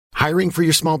Hiring for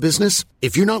your small business?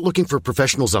 If you're not looking for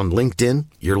professionals on LinkedIn,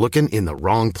 you're looking in the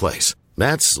wrong place.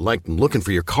 That's like looking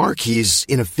for your car keys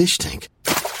in a fish tank.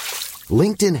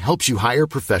 LinkedIn helps you hire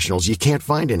professionals you can't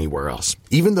find anywhere else,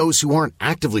 even those who aren't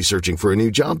actively searching for a new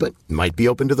job but might be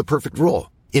open to the perfect role.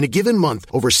 In a given month,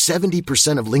 over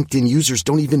 70% of LinkedIn users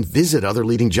don't even visit other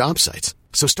leading job sites.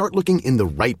 So start looking in the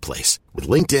right place. With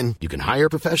LinkedIn, you can hire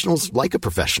professionals like a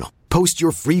professional. Post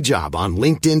your free job on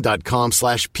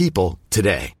linkedin.com/people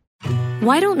today.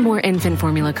 Why don't more infant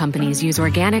formula companies use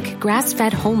organic,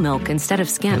 grass-fed whole milk instead of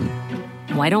skim?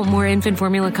 Why don't more infant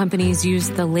formula companies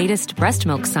use the latest breast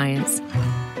milk science?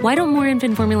 Why don't more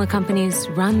infant formula companies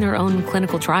run their own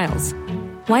clinical trials?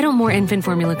 Why don't more infant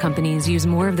formula companies use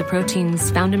more of the proteins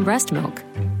found in breast milk?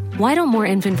 Why don't more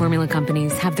infant formula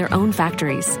companies have their own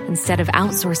factories instead of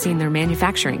outsourcing their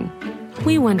manufacturing?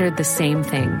 We wondered the same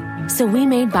thing. So we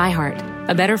made ByHeart,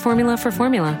 a better formula for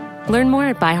formula. Learn more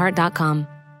at byheart.com.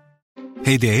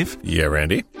 Hey, Dave. Yeah,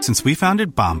 Randy? Since we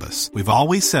founded Bombas, we've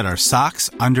always said our socks,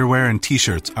 underwear, and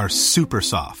T-shirts are super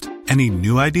soft. Any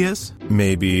new ideas?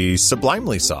 Maybe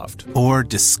sublimely soft. Or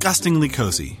disgustingly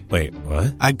cozy. Wait,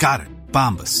 what? I got it.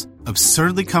 Bombas.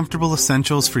 Absurdly comfortable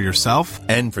essentials for yourself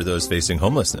and for those facing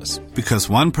homelessness. Because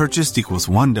one purchased equals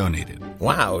one donated.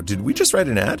 Wow, did we just write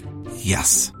an ad?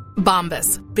 Yes.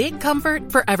 Bombas. Big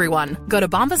comfort for everyone. Go to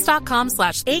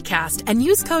bombas.com/ACAST and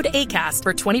use code ACAST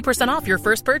for 20% off your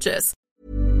first purchase.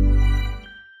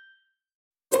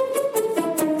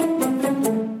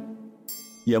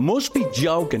 You Must Be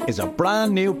Joking is a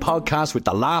brand new podcast with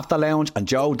the Laughter Lounge and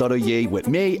Joe Doddoye with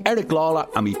me, Eric Lawler,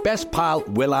 and my best pal,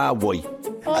 Willa White.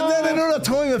 And then another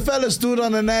time a fella stood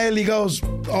on a nail, he goes,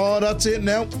 oh, that's it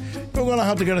now. You're going to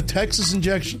have to get a Texas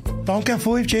injection. Don't get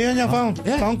 5G on your phone.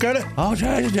 Yeah. Don't get it. Oh,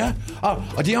 yeah. Oh,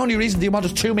 the only reason they want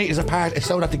us 2 metres apart is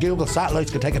so that the Google satellites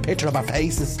can take a picture of our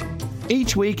faces.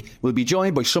 Each week, we'll be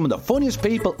joined by some of the funniest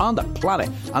people on the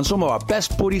planet and some of our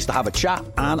best buddies to have a chat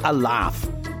and a laugh.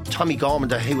 Tommy Gorman,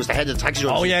 he was the head of the taxi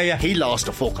driver. Oh, yeah. He lost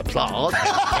the fucking plot.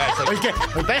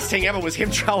 The best thing ever was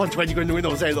him throwing 20 in the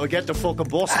window and saying, I'll get the fucking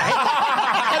bus.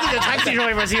 I think the taxi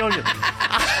driver is young.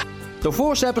 The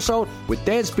first episode with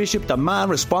Des Bishop, the man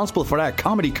responsible for our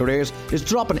comedy careers, is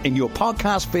dropping in your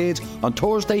podcast feeds on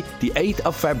Thursday, the 8th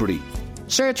of February.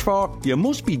 Search for You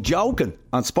Must Be Joking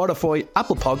on Spotify,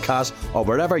 Apple Podcasts, or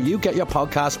wherever you get your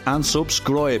podcasts, and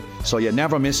subscribe so you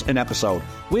never miss an episode.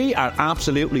 We are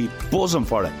absolutely buzzing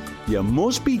for it. You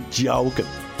must be joking.